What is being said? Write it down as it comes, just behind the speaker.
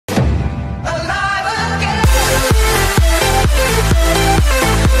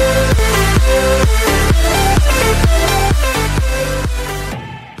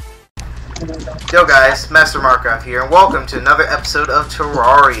Yo guys, Master Markov here, and welcome to another episode of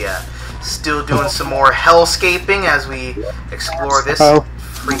Terraria. Still doing some more hellscaping as we explore this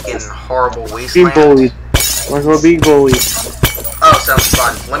freaking horrible wasteland. Being bullied. We're being bullied. Oh, sounds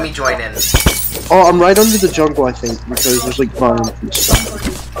fun. Let me join in. Oh, I'm right under the jungle, I think, because there's like vines and stuff.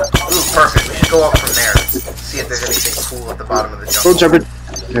 Ooh, perfect. We should go up from there. See if there's anything cool at the bottom of the jungle. Don't jump it.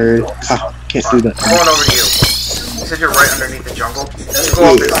 Can't do that. I'm going over to you. You said you're right underneath the jungle? Let's go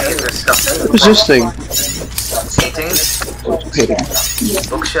up and see if there's stuff. What's this thing? Paintings?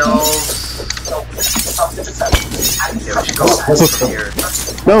 Bookshelves? Yeah, we should go up from here.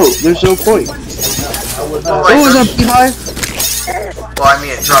 No, there's no point. Well, was that beehive? Well, I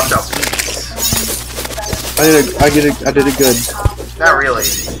mean, it dropped out bees. I did it good. Not really.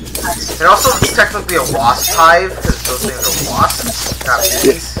 And also, it's technically a wasp hive, because those things are wasps, not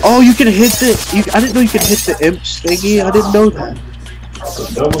bees. Oh, you can hit the... I didn't know you could hit the imps thingy. I didn't know that.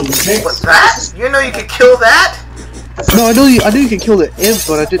 What's that? You didn't know you could kill that? No, I knew you could kill the imp,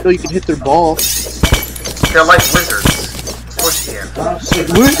 but I didn't know you could hit their ball. They're like wizards. Of course you can.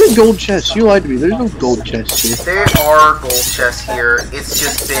 Where's the gold chest? You lied to me. There's no gold chest here. There are gold chests here. It's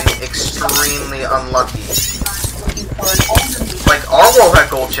just been extremely unlucky. Like, our world had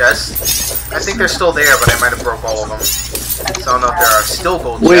gold chests. I think they're still there, but I might have broke all of them. So I don't know if there are still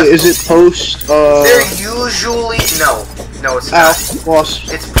gold chests. Wait, is it post, They're usually... No, it's not. Ow, wasp.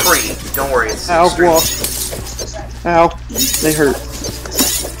 It's pre. Don't worry, it's Ow, extreme. wasp. Ow, they hurt.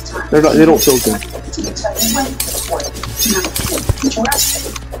 They don't feel good.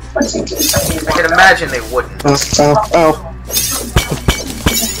 I can imagine they wouldn't. Ow.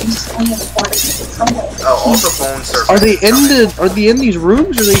 Oh, also bone surfing. Are they in these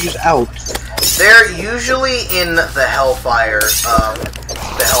rooms, or are they just out? They're usually in the Hellfire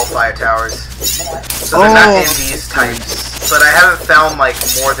towers. So they're not in these types. But I haven't found like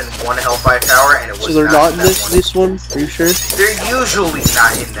more than one Hellfire tower, and it was. So they're not in this one. Are you sure? They're usually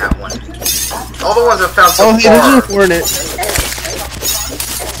not in that one. All the ones I've found so far. Oh, hey, there's a hornet.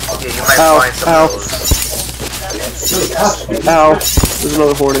 Yeah, you might find some of those. Ow! There's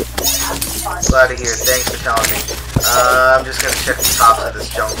another hornet. Glad to hear. Thanks for telling me. I'm just gonna check the tops of this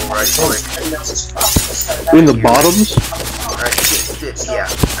jungle right quick. In the bottoms? Alright, yeah.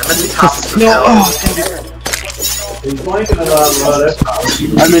 I'm at the top of the No, hill.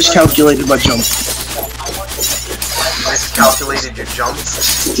 I miscalculated my jump. You miscalculated your jump?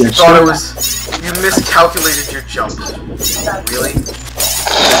 You Yes, thought it was... You miscalculated your jump. Really?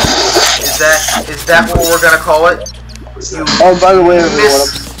 Is that what we're gonna call it? Oh, by the way, everyone, I'm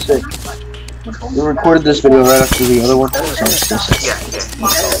sick. We recorded this video right after the other one, so I'm still sick. Yeah, he's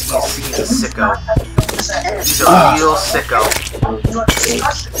a sicko. He's a real sicko.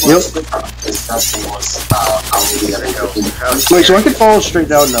 Yep. Sicko. Wait, so I can fall straight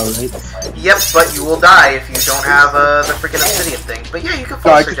down now, right? Yep, but you will die if you don't have the freaking obsidian thing. But yeah, you can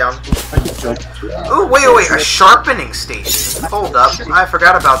fall straight down. Ooh, wait, a sharpening station. Hold up, I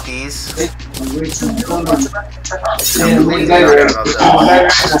forgot about these.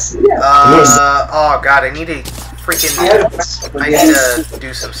 Oh god, I need to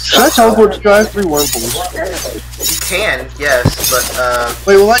do some stuff. Should I teleport to drive through wormholes? You can, yes, but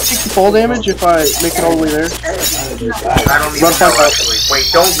Wait, will I take the fall damage if I make it all the way there? I don't even know actually.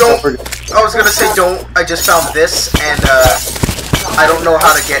 Wait, don't! I was gonna say don't, I just found this, and I don't know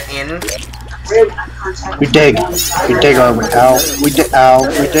how to get in. We dig our way out. We dig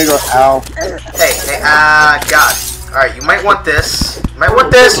our Hey, God. Alright, you might want this.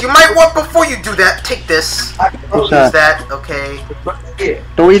 You might want, before you do that, take this. What's Use that, okay.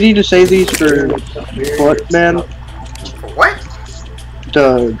 Do we need to save these for what, man? For what?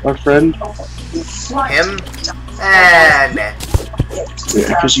 Our friend? Him? Nah. Yeah,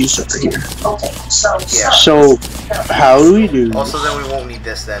 because he's over here. Yeah. So, how do we do? Also, then we won't need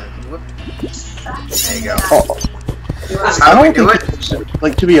this then. Whoop. There you go. Oh. How do we do it?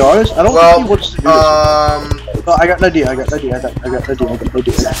 Like, to be honest, I don't think he wants to do this. Oh, I got an idea. I'm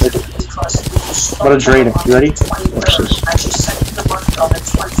gonna drain it. You ready? Watch this.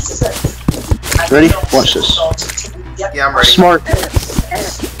 Ready? Watch this. yeah, I'm ready. Smart.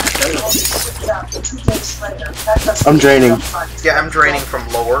 I'm draining. Yeah, I'm draining from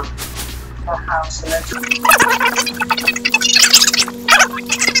lower. But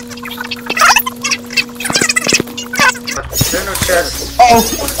there are no chests.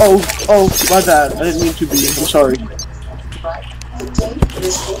 Oh, my bad. I didn't mean to be. I'm sorry.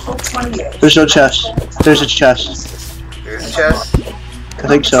 There's no chest. There's a chest. There's a chest. I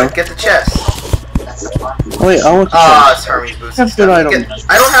think so. Get the chest. Wait, I want the Ah, chest. it's Hermes boots. Have good items.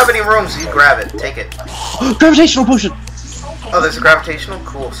 I don't have any room, so you grab it. Take it. Gravitational potion! Oh, there's a gravitational?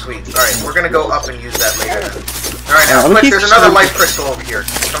 Cool, sweet. Alright, we're gonna go up and use that later then. Alright, now, quick, there's another life crystal over here.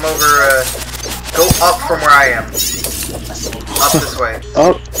 Come over, go up from where I am. Up this way.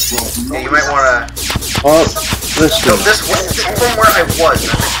 Oh. Yeah, you might wanna... Oh, this way. No, this way. From where I was,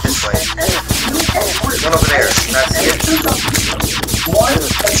 not this way. There's one over there. That's it.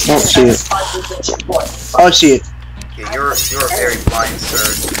 Don't see it. Oh, I see it. Yeah, you're very blind, sir.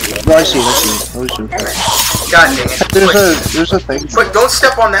 No, I see it, I see it. God dang it. There's a thing. Quick, don't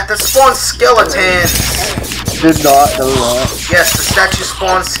step on that. That spawns skeletons. Did not know that. Yes, the statue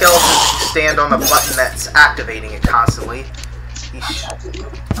spawns skeletons if you stand on the button that's activating it constantly. Yeah,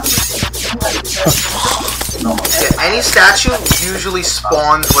 any statue usually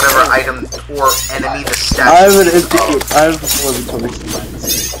spawns whatever item or enemy the statue. I have an empty. I have a full inventory.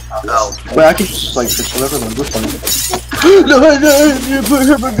 Oh. Wait, I can just like fish whatever. We're fine.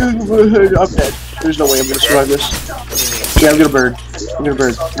 I'm dead. There's no way I'm gonna survive this. Yeah, I'm gonna burn. I'm gonna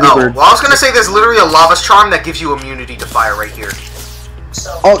burn. Well, I was gonna say there's literally a lava charm that gives you immunity to fire right here.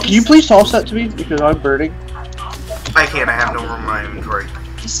 Oh, can you please toss that to me because I'm burning? I can't. I have no room in my inventory.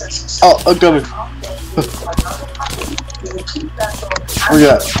 Oh, I'm coming. Where you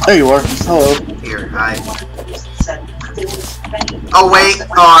at? There you are. Hello. Here, hi. Oh wait,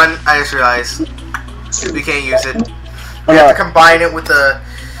 on. I just realized we can't use it. We have to combine it with the.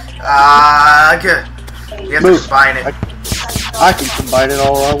 Good. We have to combine it. I can combine it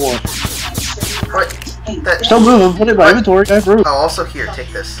all I want. What? Still move. Put it in my inventory. I have room. Oh, also here.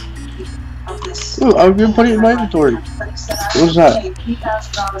 Take this. Ooh, I'm gonna put it in my inventory. What is that?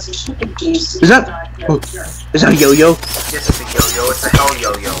 Is that? Oh, is that a yo-yo? Yes, it's a yo-yo. It's a hell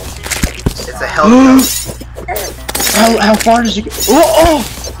yo-yo. It's a hell yo. How far does it go? Oh!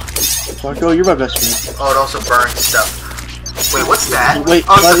 Marco, you're my best friend. Oh, it also burns stuff. Wait, what's that? Wait,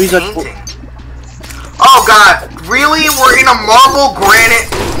 oh, it's a painting. Oh god, really? We're in a marble granite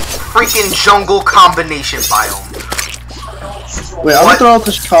freaking jungle combination biome. Wait, I'm gonna throw out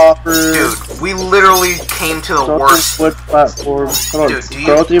this copper. Dude, we literally came to the worst. Wood platform. Come on, dude,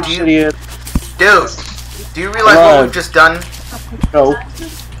 throw out the obsidian. Dude, do you realize what we've just done? No.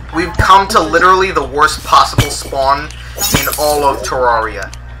 We've come to literally the worst possible spawn in all of Terraria.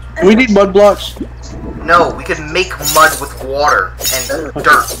 Do we need mud blocks? No, we could make mud with water and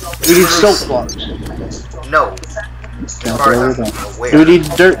dirt. We need silt blocks. No. Do we need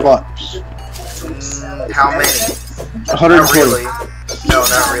dirt blocks? How many? 120. Not really. No,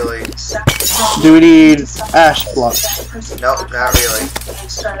 not really. Do we need ash blocks? Nope, not really.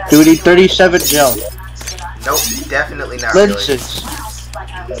 Do we need 37 gel? Nope, definitely not lenses.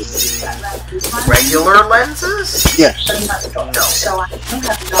 Really. Regular lenses? Yes. No.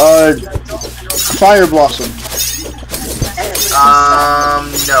 Fire blossom.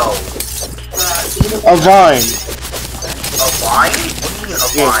 No. A vine. A vine? What do you mean a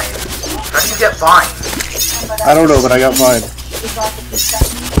vine? How do you get vine? I don't know, but I got vine.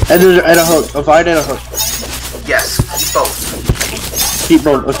 And a hook. A vine and a hook. Yes, keep both. Keep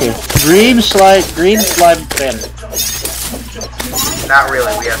both, okay. Green slime banner. Not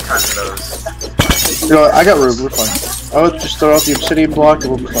really, we have tons of those. You know what, I got room, we're fine. I would just throw out the obsidian block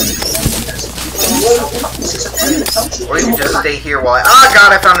and we'll be fine. Or you can just stay here while I... Ah,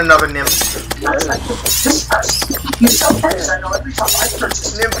 God, I found another nymph.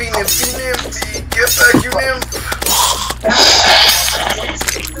 Nymphy, nymphy, nymphy. Get back, you nymph.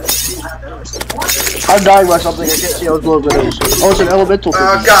 I'm dying by something, I can't see how close it is. Oh, it's an elemental thing.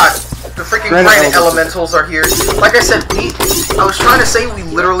 Oh, God. The freaking granite elementals are here. Like I said, I was trying to say we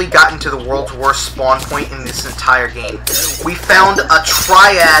literally got into the world's worst spawn point in this entire game. We found a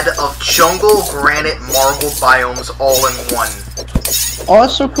triad of jungle, granite, marble biomes all in one. Oh,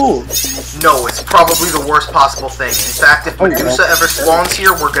 that's so cool. No, it's probably the worst possible thing. In fact, if Medusa ever spawns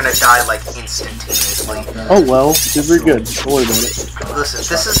here, we're gonna die, like, instantaneously. Oh, well, we're good. Don't worry about it. Listen,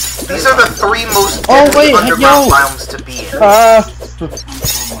 these are the three most deadly underground biomes to be in.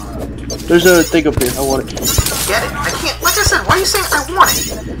 There's a thing up here. I want it. Get it? I can't. Like I said, why are you saying I want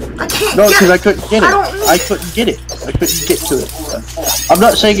it? I can't. No, because I couldn't get it. I couldn't get it. I couldn't get to it. I'm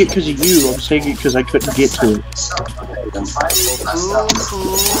not saying it because of you. I'm saying it because I couldn't get to it.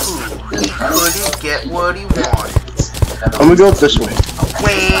 He couldn't get what he wanted. I'm gonna go up this way.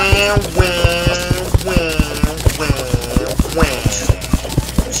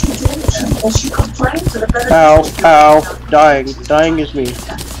 Ow, ow, dying. Dying is me.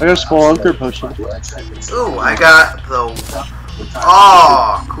 I got a Spelunker potion. Ooh, I got the...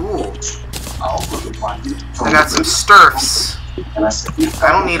 Oh, cool. I got some sturfs.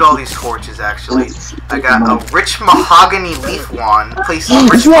 I don't need all these torches, actually. I got a rich mahogany leaf wand. Places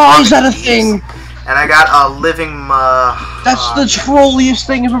rich Why mahogany is that a leaves, thing? And And I got a living, That's the trolliest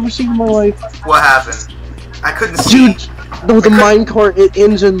thing I've ever seen in my life. What happened? I couldn't see. Dude, no, the minecart, it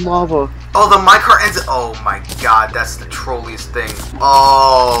ends in lava. Oh, the minecart ends. Oh my god, that's the trolliest thing.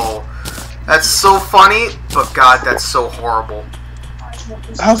 Oh, that's so funny, but god, that's so horrible.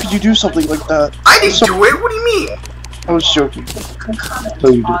 How could you do something like that? I didn't do it. What do you mean? I was joking. No,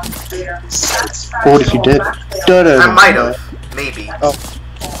 you did. Or what if you did? I might have. Maybe. Oh.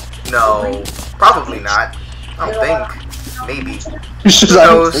 No, probably not. I don't think. Maybe. Who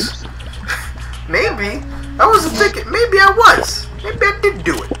knows? Maybe. I wasn't thinking. Maybe I was. Maybe I did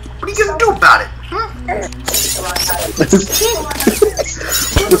do it. What are you gonna do about it? Hmm?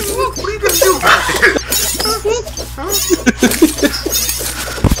 What are you gonna do about it?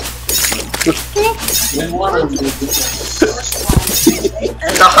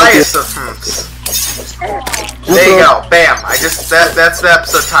 The highest of hmmphs. There you go. Bam. That's the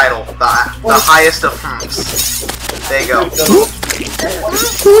episode title. The highest of hmmphs. There you go.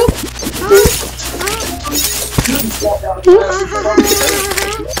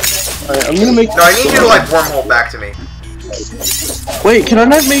 Alright, I'm gonna make. No, I need you to like wormhole back to me. Wait, can I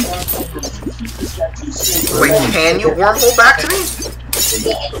not make? Wait, can you wormhole back to me?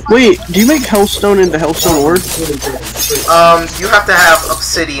 Wait, do you make hellstone into hellstone ore? You have to have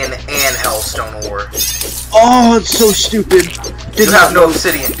obsidian and hellstone ore. Oh, it's so stupid. You have no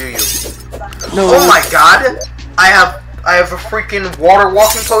obsidian, do you? No. Oh my god! I have a freaking water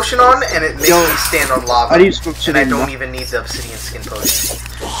walking potion on, and it makes me stand on lava. I need some obsidian. And I don't even need the obsidian skin potion.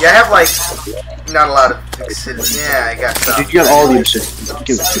 Yeah, I have like not a lot of obsidian. Yeah, I got some. You got all the obsidian.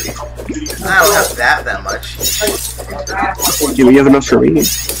 Give it to me. I don't have that much. Yeah, we have enough for me,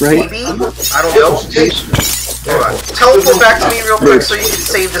 right? Maybe? I don't know. Hold on. Teleport back to me real quick so you can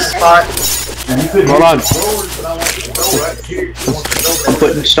save the spot. Hold on. I'm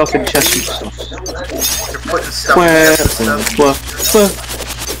putting stuff in chests and stuff. You're putting stuff in chests and stuff.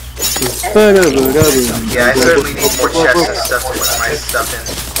 Yeah, I certainly need more chests and stuff to put my stuff in.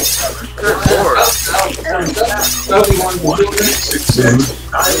 Good lord.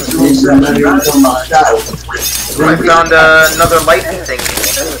 I found another lightning thing.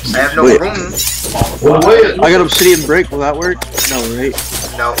 I have no room. I got obsidian brick. Will that work? No, right?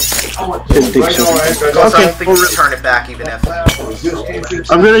 No. Didn't think so. Because I don't think you return it back even if.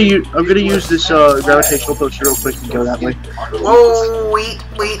 I'm gonna use this gravitational potion real quick and go that way. Oh wait!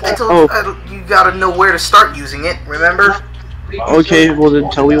 I told you gotta know where to start using it. Remember? Okay, well then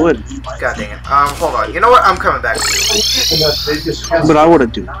tell me when. God dang it. Hold on. You know what? I'm coming back to you. But I want to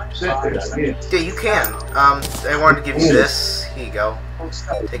do. Yeah, you can. I wanted to give you this. Here you go.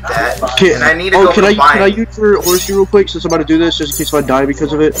 Take that. Okay. And I need to go can combine. I use your horseshoe real quick since I'm about to do this, just in case if I die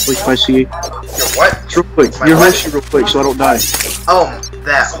because of it? Like if I see. Your what? Just real quick. Your horseshoe real quick so I don't die. Oh,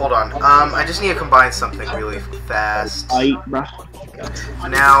 that. Hold on. I just need to combine something really fast. Bruh.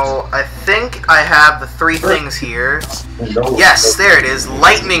 Now, I think I have the three things here. Yes, there it is.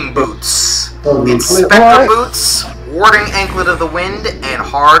 Lightning boots. It's Spectre boots, warding anklet of the wind, and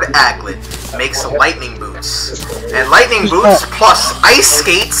hard aglet makes lightning boots. And lightning boots plus ice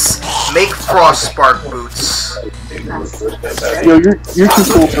skates make frost spark boots. Yo, you're too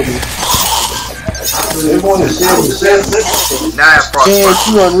cool for me. Now I have frost spark.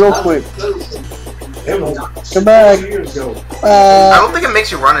 Come on, real quick. Come back. I don't think it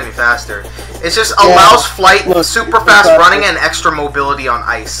makes you run any faster. It just allows flight, super fast running, and extra mobility on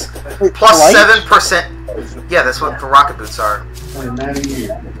ice. Plus 7%. Yeah, that's what the rocket boots are.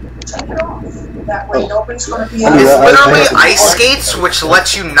 It's literally ice skates, which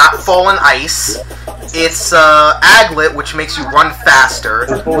lets you not fall in ice. It's aglet, which makes you run faster.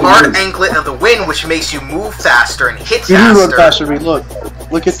 Hard anklet of the wind, which makes you move faster and hit faster. You do run faster than me.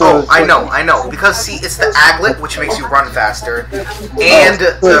 Look at the. Oh, I know. Because see, it's the aglet, which makes you run faster, and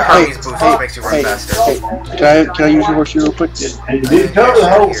the Hermes boost, which makes you run faster. Can I use your horseshoe real quick?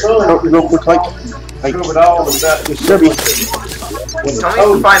 Real quick, like. Tell me if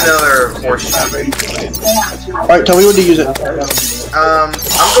you find another horseshoe. Alright, tell me when to use it. I'm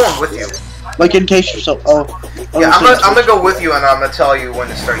going with you. Like in case yourself. Yeah, I'm gonna go with you and I'm gonna tell you when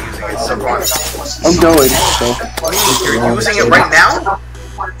to start using it. So go on. I'm going, so. You're using it right now?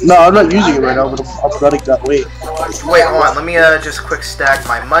 No, I'm not using it right now, but I'm running that way. Wait, hold on. Let me just quick stack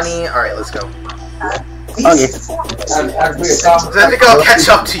my money. Alright, let's go. Okay. I think I'll catch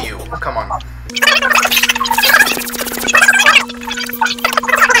up to you. Come on.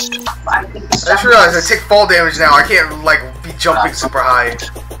 I just realized I take fall damage now. I can't, like, be jumping super high.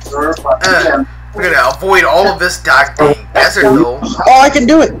 We're gonna avoid all of this dang desert, though. Oh, I can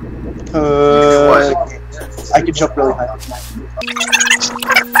do it! I can jump really high.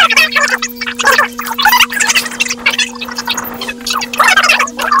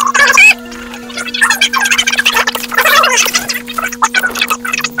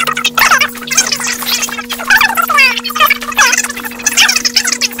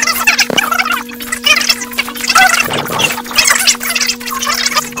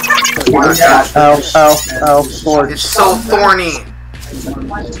 Ow, Lord. It's so thorny.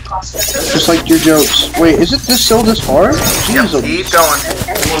 Just like your jokes. Wait, is it still this hard? Yep, keep going.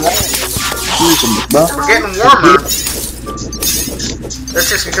 Jesus, bro. We're getting warmer. That's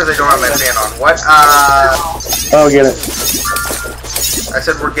just because I don't have my fan on. What? Oh, get it. I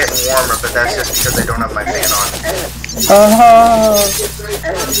said we're getting warmer, but that's just because I don't have my fan on.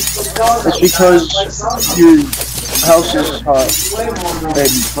 It's because your house is hot. And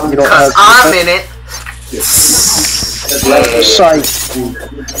you don't have. I'm in it. Psych.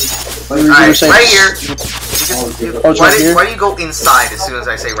 Alright, right here. Why do you go inside as soon as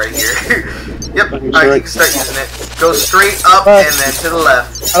I say right here? Yep, alright, you can start using it. Go straight up and then to the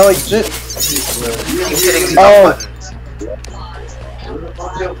left. I like it. Keep hitting the up button.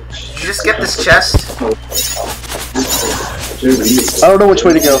 Did you just get this chest? I don't know which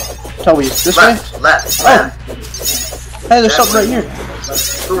way to go. Tell me, this way? Left. Hey, there's something right here.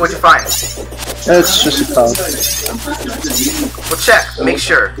 Ooh, what'd you find? It's just a cloud. Well, check. Make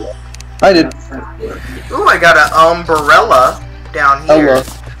sure. I did. Ooh, I got an umbrella down here.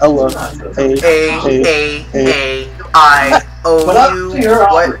 Ella. A-I-O-U.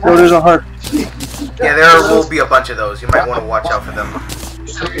 What? No, there's a heart. Yeah, there will be a bunch of those. You might want to watch out for them.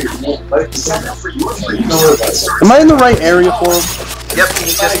 Am I in the right area for them? Yep,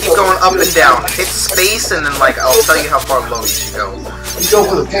 you just keep going up and down. Hit space and then, like, I'll tell you how far low you should go.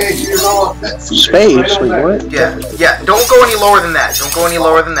 Space? Wait, what? Yeah, don't go any lower than that. Don't go any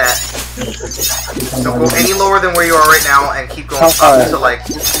lower than that. Don't go any lower than where you are right now, and keep going up to, like...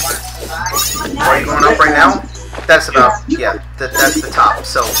 Are you going up right now? That's about, yeah, that's the top.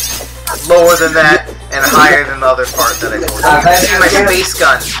 So, lower than that, and higher than the other part that I told you. You can see my space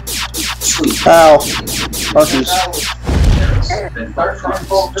gun. Ow. Oh, jeez.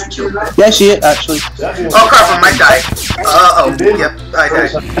 Yeah, I see it, actually. Oh crap, I might die. Uh-oh. Yep, I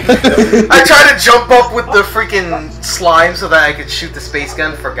died. I tried to jump up with the freaking slime so that I could shoot the space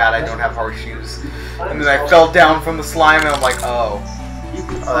gun. Forgot I don't have horseshoes. And then I fell down from the slime and I'm like, oh.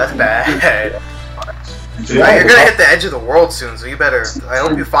 Oh, that's bad. Right, you're gonna hit the edge of the world soon, so you better... I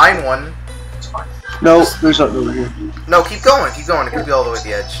hope you find one. No, there's nothing over here. No, keep going. It could be all the way to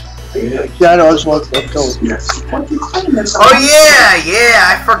the edge. Yeah, I know, I just want to go. Oh yeah,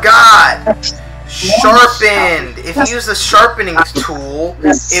 I forgot! Sharpened! If you use the sharpening tool,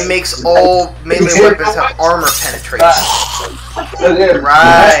 it makes all melee weapons have armor penetration.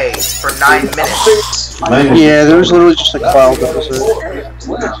 Right, for 9 minutes. Yeah, there was literally just a cloud that was it.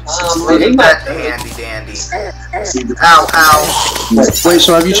 Isn't that handy dandy? Ow, ow. Wait,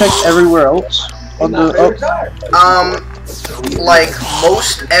 so have you checked everywhere else? On the like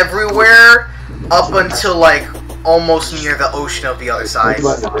most everywhere up until like almost near the ocean of the other side.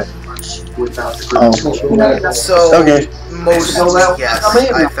 Oh. So okay. Most yes,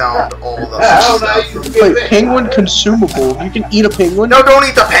 I found all the stuff. Wait, penguin consumable. You can eat a penguin? No, don't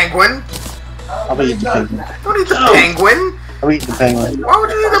eat the penguin. I'm gonna eat the penguin. Don't eat the penguin. I'm gonna eat the penguin. Why would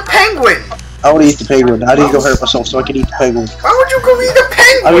you eat the penguin? I want to eat the penguin. I need to go hurt myself so I can eat the penguin. Why would you go eat the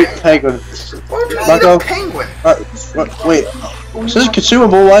penguin? I eat the penguin. Why would you eat the penguin? Wait. So this is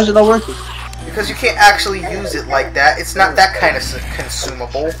consumable. Why is it not working? Because you can't actually use it like that. It's not that kind of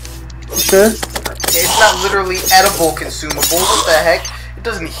consumable. Sure. It's not literally edible consumable. What the heck? It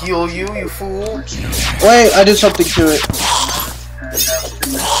doesn't heal you, you fool. Wait, I did something to it.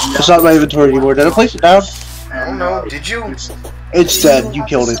 It's not in my inventory anymore. Did I place it down? I don't know. Did you? It's dead. You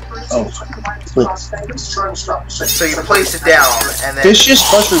killed it. Oh. Wait. So you place it down, and then... Vicious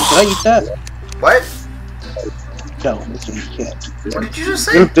mushroom. Can I eat that? What? No, you can't. What did you just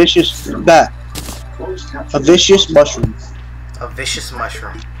say? You're vicious. That. A vicious mushroom. A vicious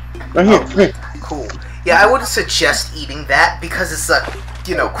mushroom. Right here. Right here. Cool. Yeah, I wouldn't suggest eating that because it's a,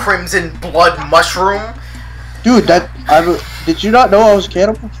 you know, crimson blood mushroom. Dude, did you not know I was a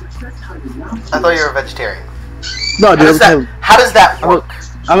cannibal? I thought you were a vegetarian. No, dude, how does that work?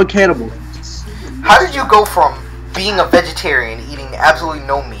 I'm a cannibal. How did you go from being a vegetarian, eating absolutely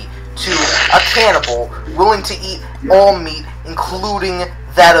no meat, to a cannibal, willing to eat all meat, including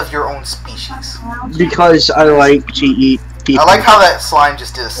that of your own species? Because I like to eat people. I like how that slime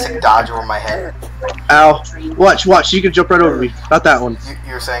just did a sick dodge over my head. Ow. Watch, you can jump right over me. Not that one.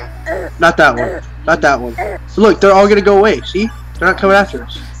 You were saying? Not that one. Not that one. Look, they're all gonna go away, see? They're not coming after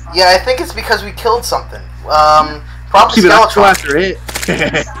us. Yeah, I think it's because we killed something. Probably See, but I Skeletron. go after it.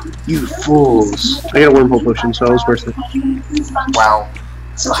 You fools. I got a wormhole potion, so it was worth it. Wow.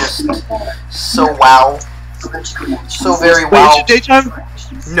 Just so wow. So very Wait, wow. is it daytime?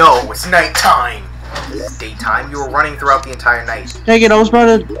 No, it's nighttime. It's daytime. You were running throughout the entire night. Dang it, I was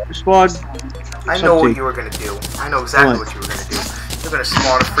about to spawn. I know what you were gonna do. I know exactly what you were gonna do. You were gonna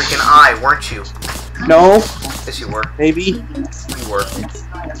spawn a freaking eye, weren't you? No. Yes, you were. Maybe. You were.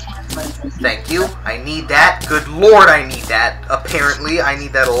 Thank you. I need that. Good lord, I need that. Apparently, I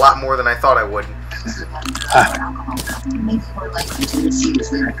need that a lot more than I thought I would.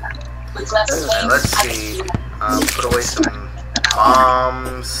 Let's see. Put away some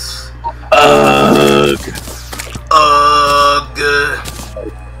bombs. Ugh.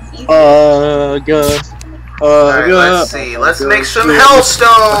 Alright, let's see. Let's make some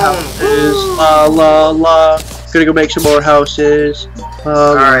hellstone! La la la. Gonna go make some more houses.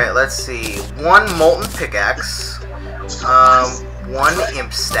 Alright, let's see. 1 molten pickaxe. 1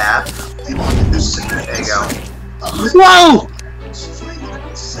 imp staff. There you go. Whoa!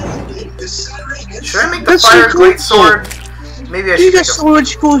 Should I make the fire greatsword? Maybe I should. You got so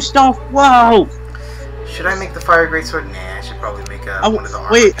much cool stuff. Wow. Should I make the fire greatsword? Nah, I should probably make one of the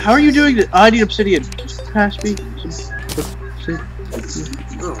armor wait, pieces. how are you doing it? I need obsidian. Pass me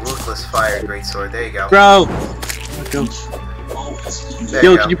Ooh, ruthless fire greatsword. There you go. Bro. There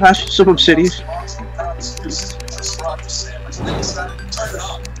Yo, you can go. you pass some obsidian?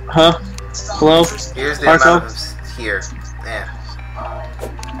 Huh? Hello? Here's the Marco? amount of here. Yeah.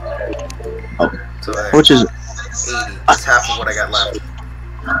 Oh. So there. How much is it? 80. That's half of what I got left.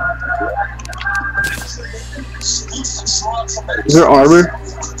 Is there armor?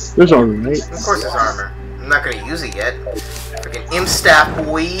 There's armor, right? Of course there's armor. I'm not gonna use it yet. Freaking imp staff,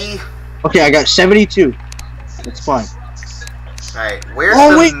 boy. Okay, I got 72. That's fine. Alright, where's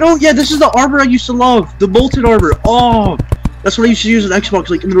Oh the... wait, no, yeah, this is the armor I used to love. The molten armor. Oh, that's what I used to use on Xbox.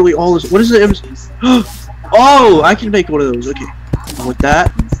 Like literally all this. What is it? Oh, I can make one of those. Okay, with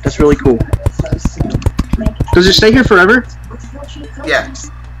that, that's really cool. Does it stay here forever? Yeah.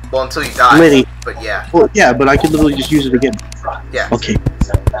 Well, until you die. Liddy. But yeah. Well, yeah, but I can literally just use it again. Yeah. Okay.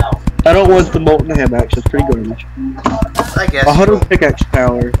 I don't want the molten ham axe. That's pretty garbage. I guess. 100 pickaxe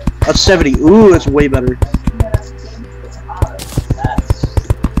power. That's 70. Ooh, that's way better.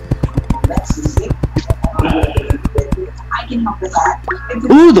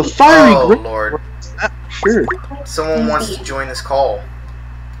 Ooh, the fiery Oh, grip. Lord. Sure. Someone wants to join this call.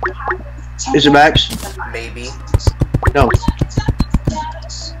 Is it Max? Maybe. No.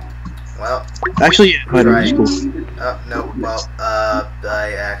 Well. Actually, yeah, mine Right. is cool. Oh, no. Well,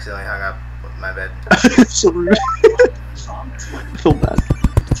 I accidentally hung up. My bad. So rude. I feel bad.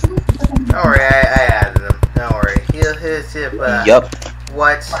 Don't worry, I added him. Don't worry. He'll Yup.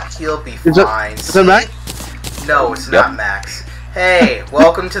 What? He'll be Is fine. that Max? No, it's not Max. Hey,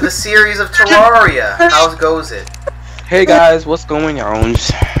 welcome to the series of Terraria. How goes it? Hey guys, what's going on?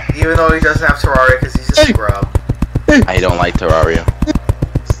 Even though he doesn't have Terraria because he's a scrub. I don't like Terraria.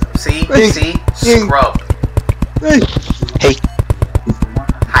 See? Hey. See? Scrub. Hey, Hey.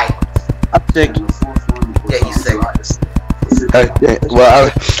 Hi. I'm sick. Yeah, he's sick.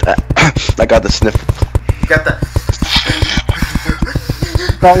 Well, I got the sniff. You got the...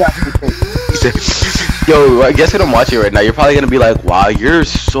 He said, yo, I guess what I'm watching right now. You're probably gonna be like, wow, you're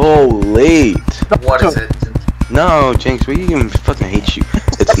so late. What is it? No, Jinx, we even fucking hate you.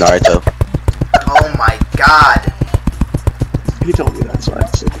 It's Naruto. Oh my god. He told me that, so I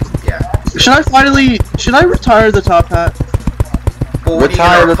said. Yeah. Should I retire the top hat? Well, what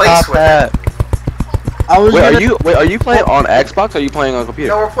Retire are you the gonna replace top with hat. it? I was Wait, gonna... are you playing on Xbox or are you playing on computer?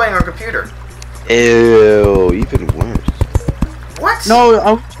 No, we're playing on computer. Ew, even worse. What? No,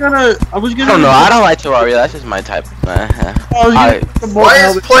 I was gonna... I don't know, I don't like Terraria, that's just my type. I was gonna... Why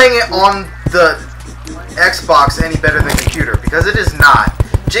is playing it on the Xbox any better than computer? Because it is not.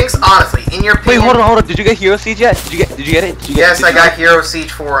 Jinx, honestly, in your Wait, opinion... hold on. Did you get Hero Siege yet? Did you get it? Yes, I got Hero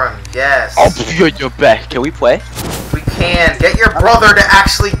Siege for him. Yes. Oh, you're back. Can we play? We can. Get your brother to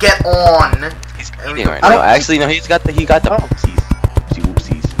actually get on. He's eating right now. Actually, no, he got the whoopsies.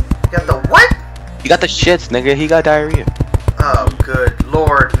 Whoopsies. You got the what? He got the shits, nigga. He got diarrhea. Oh, good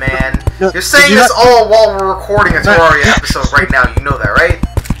lord, man. No, You're saying you this not- all while we're recording a Terraria episode right now. You know that, right?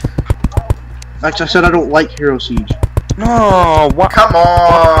 Actually, I said I don't like Hero Siege. No, what? Come on.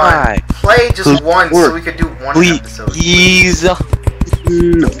 Why? Play just once so we could do one episode. Please. No.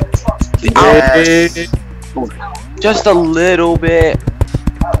 Yes. Just a little bit.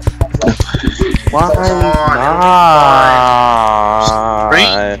 Why Come on, not?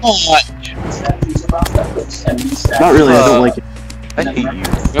 Not really, I don't like it. I hate you.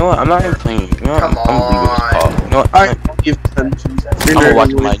 You know what? I'm not even playing. You know what? Come I'm leaving this on. call. You know what? Alright, give 10. I'm gonna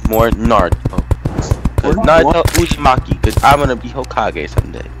watch my more Naruto. Cause Naruto Uzumaki, cause I'm gonna be Hokage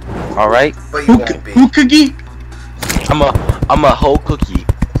someday. Alright? But you won't be. Cookie? I'm a whole cookie.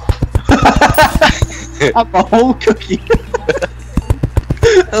 I'm a whole cookie.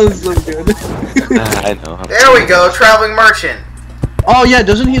 That was so good. I know. There we go, traveling merchant. Oh yeah,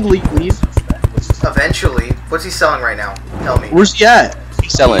 doesn't he leave? Eventually. What's he selling right now? Tell me. Where's he at?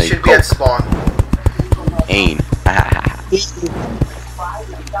 He's selling He should be at spawn. Ain.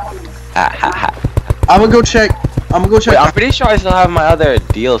 I'm gonna go check. Wait, I'm pretty sure I still have my other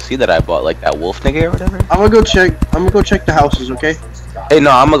DLC that I bought, like that wolf nigga or whatever. I'm gonna go check the houses, okay? Hey,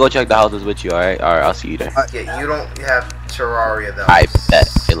 no, I'm gonna go check the houses with you, alright? Alright, I'll see you there. Yeah, you don't have Terraria though. I bet.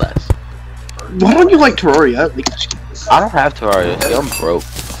 Say less. Why don't you like Terraria? Like, I don't have Terraria, see, I'm broke.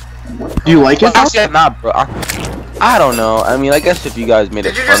 do you like it? Well, actually, I'm not broke. I don't know. I mean, I guess if you guys made it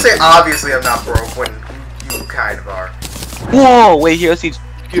Did you fun just say for me- obviously I'm not broke when you kind of are? Whoa, wait, here, see,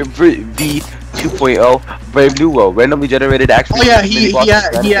 V2.0, Brave New World, randomly generated action. Oh yeah, he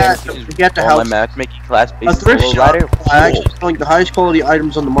had the Online house. matchmaking class A based thrift solo shop. rider. Actually selling the highest quality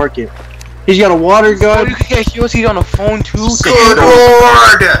items on the market. He's got a water Oh, gun. you can get Hiroshi on the phone too. Good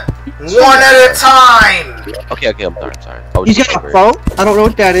lord! One at a time! Okay, I'm sorry. I was He's just got a over phone. I don't know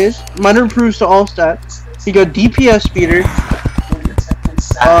what that is. Minor improves to all stats. He got DPS speeder.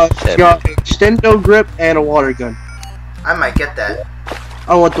 He got extendo grip and a water gun. I might get that.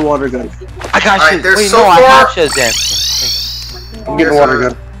 I want the water gun. I got Alright, shit. there's Wait, so no, I have far- Shazam. I'm getting a water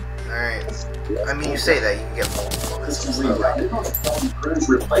gun. Alright. I mean, you say that, you can get multiple.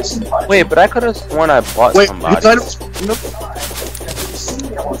 Wait, but I could have sworn I bought Wait, somebody. nope.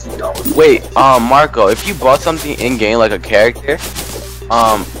 Wait, Marco, if you bought something in game like a character,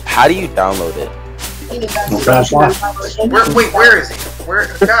 how do you download it? Where is he? Where?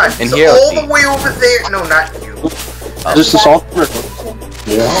 God, In he's here, all see. the way over there. No, not you. Just the software.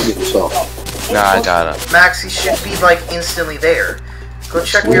 Yeah, I'll get the salt. Nah, I gotta. Max, he should be like instantly there. Go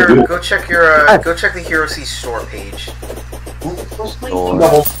check the Hero C store page.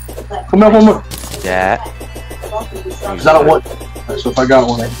 Or Come on. that. Cause I don't want. So if I got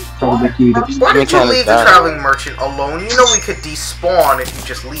one, I'd probably keep it. Why did you Kinda leave the bad. traveling merchant alone? You know we could despawn if you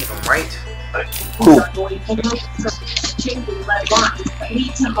just leave him, right? Cool.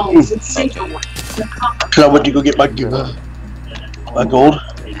 Cause I went to go get my gold.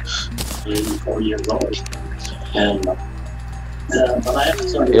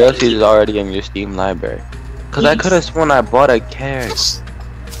 Hiroshi is already in your Steam library. Cause I could have sworn I bought a character.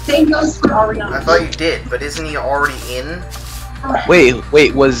 I thought you did, but isn't he already in?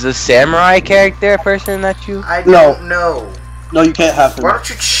 Wait, was the samurai character a person that you? I don't know. No, you can't have him. Why don't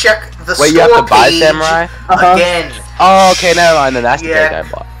you check the Wait, store you have to buy page samurai? again? Oh, okay, never mind. Then that's the Yeah.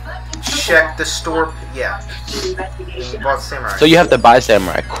 character I bought. Check the store. Yeah. You bought samurai. So you have to buy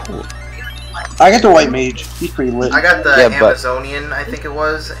samurai. Cool. I got the white mage. He's pretty lit. I got the Yeah, but- Amazonian, I think it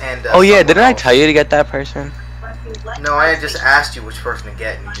was, and. Oh yeah, someone didn't I else. tell you to get that person? No, I had just asked you which person to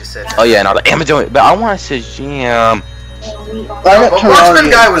get, and you just said. Oh yeah, no, the Amazon. But I want to Shazam. I got But Marksman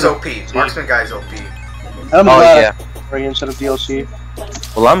Terraria guy was instead of OP. DLC. Marksman guy's OP. I'm Oh glad yeah. I got Terraria instead of DLC.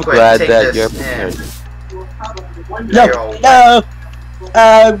 Well, I'm Go glad ahead, take that this, you're and- prepared. No.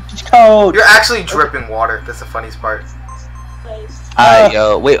 It's cold. You're actually dripping water. That's the funniest part. Alright,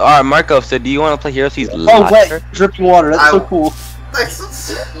 yo, wait, alright, Marco. So do you want to play Hiroshi's Oh, Library? wet, dripping water. That's so cool.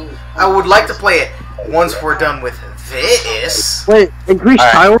 I would like to play it once we're done with this. Wait, increase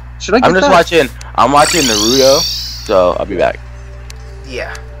Alright. power? Should I get I'm just that? watching. I'm watching Naruto. So I'll be back.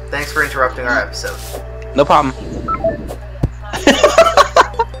 Yeah. Thanks for interrupting our episode. No problem.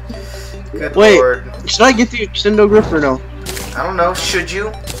 Good Wait. lord. Should I get the extendo grip or no? I don't know. Should you?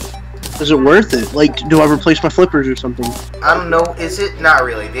 Is it worth it? Like, do I replace my flippers or something? I don't know. Is it? Not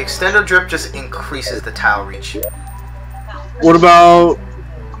really. The extendo drip just increases the towel reach. What about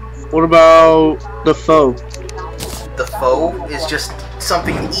the foe? The foe is just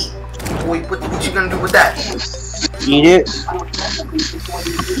something to eat. Wait, what you gonna do with that? Eat it?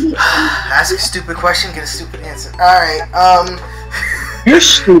 Ask a stupid question, get a stupid answer. Alright, You're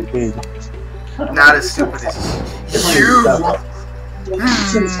stupid. not as stupid as you.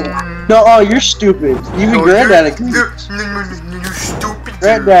 No, oh, you're stupid. Even No, Granddad you're- agrees. You're stupid.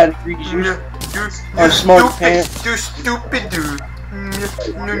 Granddad agrees. You're You're smart stupid. pants. You're stupid, dude.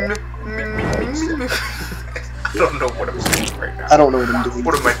 I don't know what I'm doing right now. I don't know what I'm doing.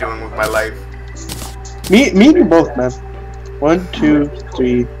 What am I doing with my life? Me and you both, man. 1, 2,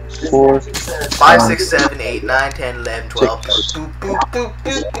 3, 4. 5, 6, 7, 8, 9, 10, 11, 12. Six. Boop, boop, boop,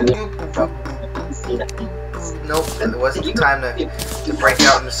 boop, boop, boop, boop, boop, boop, boop, boop. Nope, it wasn't the time to break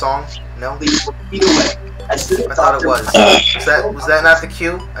out into song. No. I thought it was. Was that not the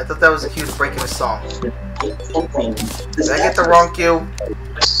cue? I thought that was the cue to break into song. Did I get the wrong cue?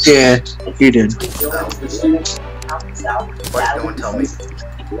 Yeah, you did. Oh. Why did no one tell me?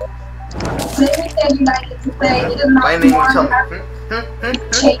 Why didn't anyone tell me?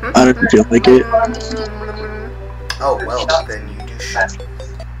 I don't feel like it. Oh, well, then you do shit.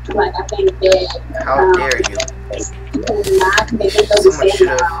 How dare you?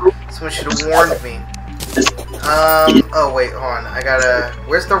 Someone should have warned me. Oh wait, hold on. I gotta...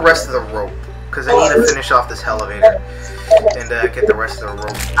 Where's the rest of the rope? Because I need to finish off this elevator. And get the rest of the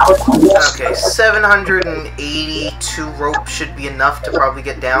rope. Okay, 782 rope should be enough to probably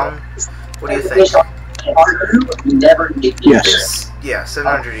get down. What do you think? Yes. Yeah,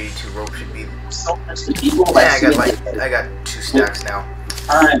 782 rope should be... Yeah, I got 2 stacks now.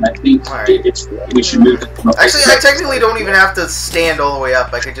 Alright. Actually, I technically don't even have to stand all the way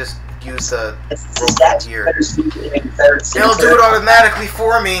up. I could just use the rope here. It'll do it automatically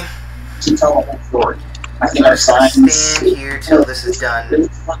for me. I'm just gonna stand here till this is done.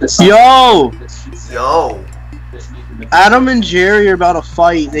 Yo! Yo! Adam and Jerry are about to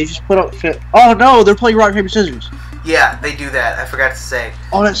fight. They just put up... Oh no, they're playing rock, paper, scissors. Yeah, they do that. I forgot to say.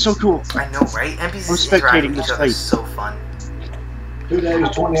 Oh, that's so cool. I know, right? NPCs I'm interacting spectating with each this other fight. is so fun. 2 days,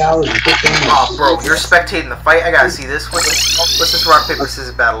 20 hours, and 15 minutes. Oh, bro, you're spectating the fight? I gotta see this. What's this rock, paper,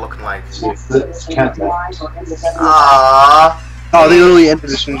 scissors battle looking like? Oh, they literally ended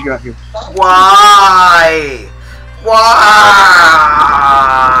as soon as you got here. Why?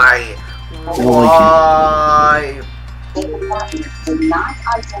 Why? Why?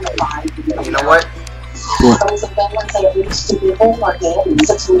 You know what? What?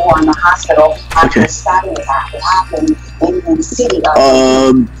 Okay. Let's see.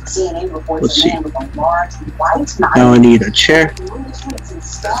 Now I need a chair. That's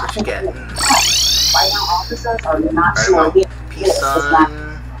what you get. Peace,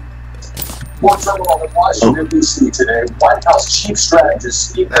 son.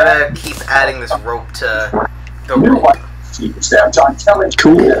 Gotta keep adding this rope to the rope.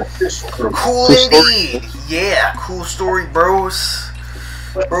 Cool. Cool indeed. Yeah, cool story, bros.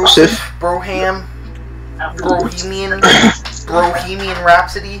 Broham. Bohemian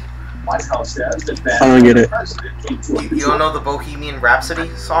Rhapsody. I don't get it. You don't know the Bohemian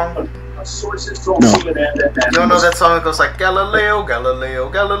Rhapsody song? No. You don't know that song that goes like Galileo, Galileo,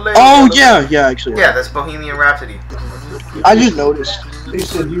 Galileo? Oh, Galileo? yeah, actually. Yeah, that's Bohemian Rhapsody. I just noticed. He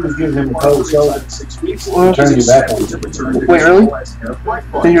said you was giving him a cold shoulder. Turn you back on him. Wait, really?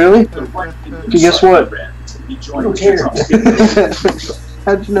 Did you really? Okay, guess what? I don't care.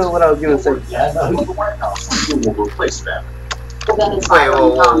 How'd you know what I was gonna say? Yeah, I know. Wait,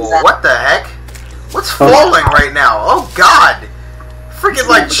 whoa, what the heck? What's falling right now? Oh god! Freaking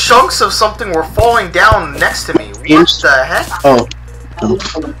like chunks of something were falling down next to me. What the heck? Oh.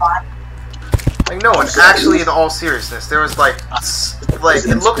 Like no, and actually in all seriousness, there was like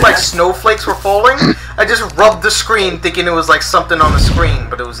it looked like snowflakes were falling. I just rubbed the screen thinking it was like something on the screen,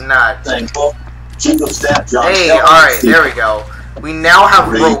 but it was not. Hey, alright, there we go. We now have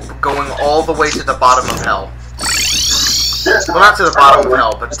rope going all the way to the bottom of hell. Well, not to the bottom of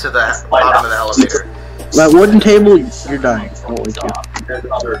hell, but to the bottom of the elevator. That wooden table, you're dying. I won't wait you. There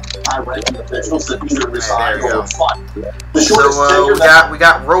you go. So we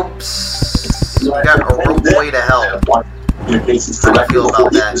got ropes. We got a rope way to hell. How do you feel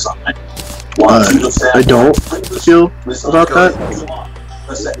about that? I don't feel about that.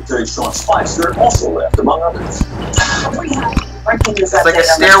 It's like a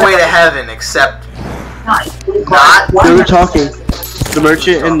stairway to heaven, except not. They were talking. The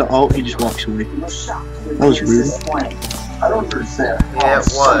merchant and the alt, he just walks away. That was rude. Yeah,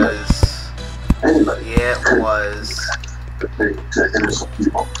 it was. Yeah, it was.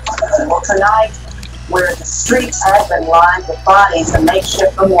 Well, tonight, where the streets have been lined with bodies, a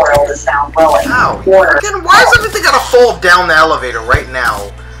makeshift memorial is now growing. Ow! Again, why is everything gotta fall down the elevator right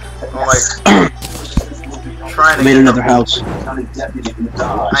now? I'm like trying to made another house. I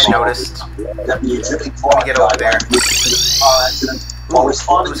noticed. Let me get over there. Whose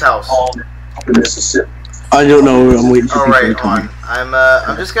house? I don't know. I'm waiting for people to Alright, come.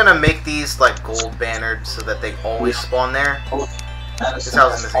 I'm just gonna make these like gold bannered so that they always spawn there. This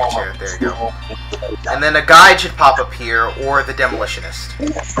house is missing a chair. There you go. And then a guide should pop up here, or the demolitionist.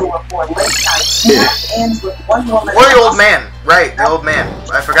 Yeah. Or the old man. Right, the old man.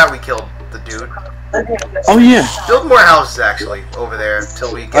 I forgot we killed the dude. Oh yeah. Build more houses actually over there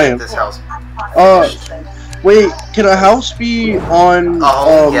till we get this house. Wait. Can a house be on?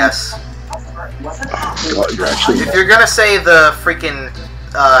 Yes. God, you're actually. If you're gonna say the freaking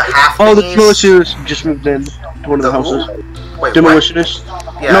half Oh, the thingies- demolitionist just moved in to one of the houses. Wait, Demolitionist?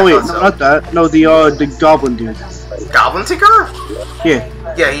 what? Yeah, No, I wait, thought so. not that. No, the goblin dude. Goblin Tinker? Yeah.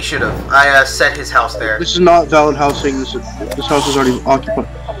 Yeah, he should have. I set his house there. This is not valid housing. This house is already occupied.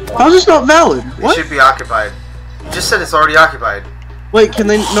 How is this not valid? It What? should be occupied. You just said it's already occupied. Wait, can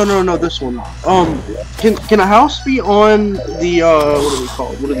they? No, this one. Can a house be on the what are they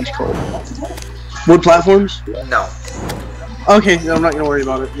called? What are these called? Wood platforms? No. Okay, no, I'm not gonna worry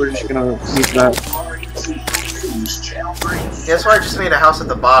about it. We're just gonna use that. Yeah, that's why I just made a house at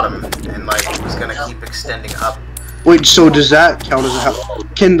the bottom and like was gonna keep extending up. Wait, so does that count as a house?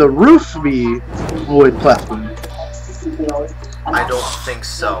 Can the roof be wood platform? I don't think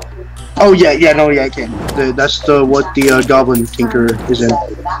so. Oh yeah, it can. That's what the Goblin Tinker is in.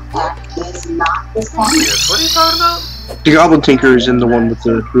 Yes, what are you talking about? The Goblin Tinker is in the one with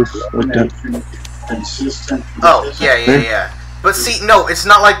the roof like that. Oh, yeah. But see, no, it's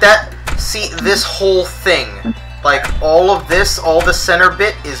not like that. See, this whole thing, like all of this, all the center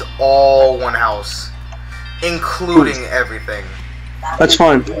bit is all one house, including everything. That's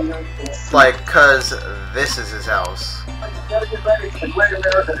fine. Like, cause this is his house.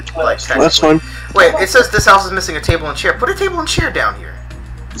 Like, That's fine. Wait, it says this house is missing a table and chair. Put a table and chair down here.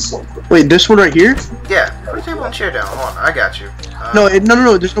 Wait, this one right here? Yeah, put a table and chair down. Hold on, I got you. No,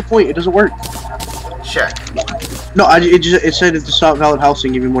 no. There's no point. It doesn't work. Check. No, it said it's not valid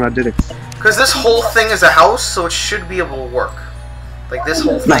housing even when I did it. Because this whole thing is a house, so it should be able to work. Like this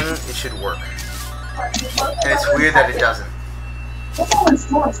whole thing, it should work. And it's weird that it doesn't.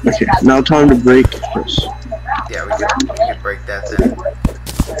 Okay, now time to break this. Yeah, we can break that then.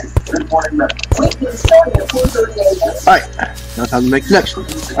 Alright, now time to make the next one.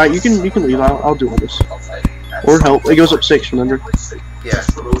 Alright, you can leave. I'll do all this. Or help. It goes up 6, remember? Yeah.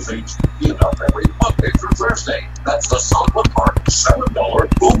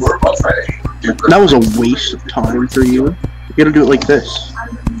 That was a waste of time for you. You gotta do it like this.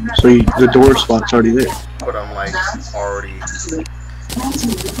 So the door spot's already there. But I'm like already.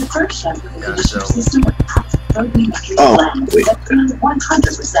 Oh, wait.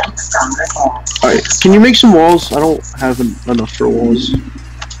 Alright, can you make some walls? I don't have enough for walls.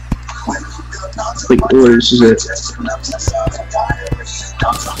 Like doors, is it?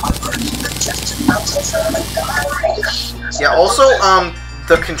 Yeah, also,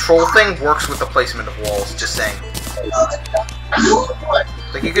 the control thing works with the placement of walls, just saying.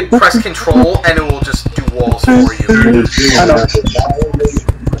 Like, you could press control and it will just do walls for you. I know.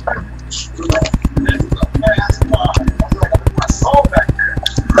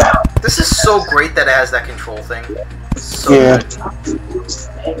 This is so great that it has that control thing. So Yeah. good.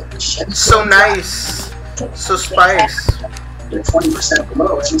 So nice. So spice. Nice. I'm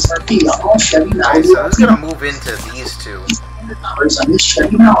just gonna move into these two.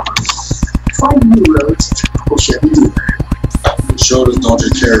 Shoulders don't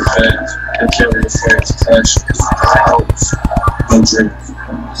just carry fans, they carry fans, passion, don't drink,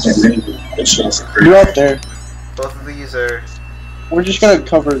 and maybe the chance of You're out there. Both of these are. We're just gonna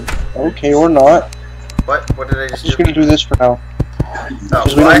cover. Okay, or not. What? What did I just Just do? gonna do this for now. Oh,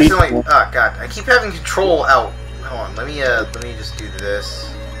 Because we well, don't need accidentally. to. Oh god, I keep having control out. Hold on, let me just do this.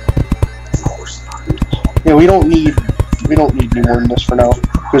 Yeah, we don't need any more than this for now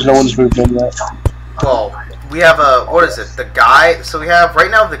because no one's moved in yet. Well, we have what is it? The guy. So we have right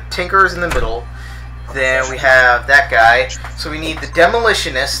now the Tinker is in the middle. Then we have that guy. So we need the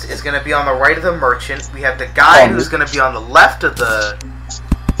Demolitionist is going to be on the right of the Merchant. We have the guy who's going to be on the left of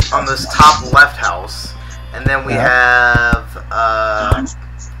on this top left house. And then we have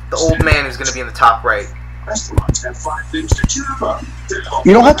the old man who's going to be in the top right.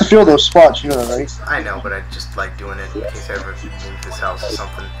 You don't have to fill those spots, you know that, right? I know, but I just like doing it in case I ever move this house or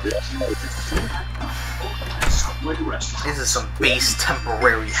something. This is some base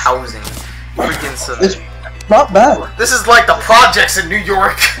temporary housing. Freaking some. It's not bad. This is like the projects in New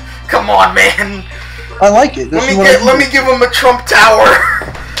York. Come on, man. I like it. This Let me give him a Trump Tower.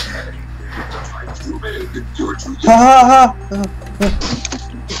 Ha ha ha.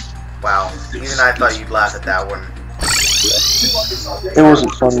 Wow, even I thought you'd laugh at that one. It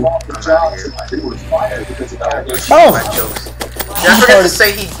wasn't funny. I'm out of here. Oh! My jokes. Did I forget to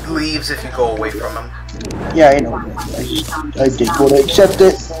say he leaves if you go away from him? Yeah, I know. I didn't want to accept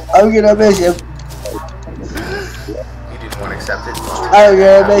it. I'm gonna miss him. You didn't want to accept it? I'm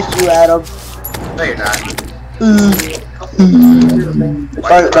gonna miss you, Adam. No, you're not.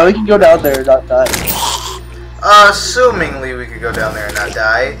 Alright, now we can go down there and not die. Assumingly we could go down there and not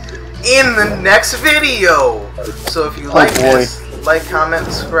die in the next video. So if you like this, like, comment,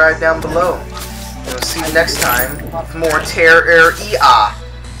 subscribe down below. We'll see you next time with more Terraria.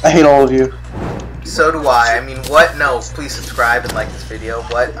 I hate all of you. So do I. I mean, what? No, please subscribe and like this video.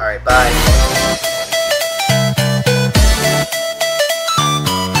 What? Alright, bye.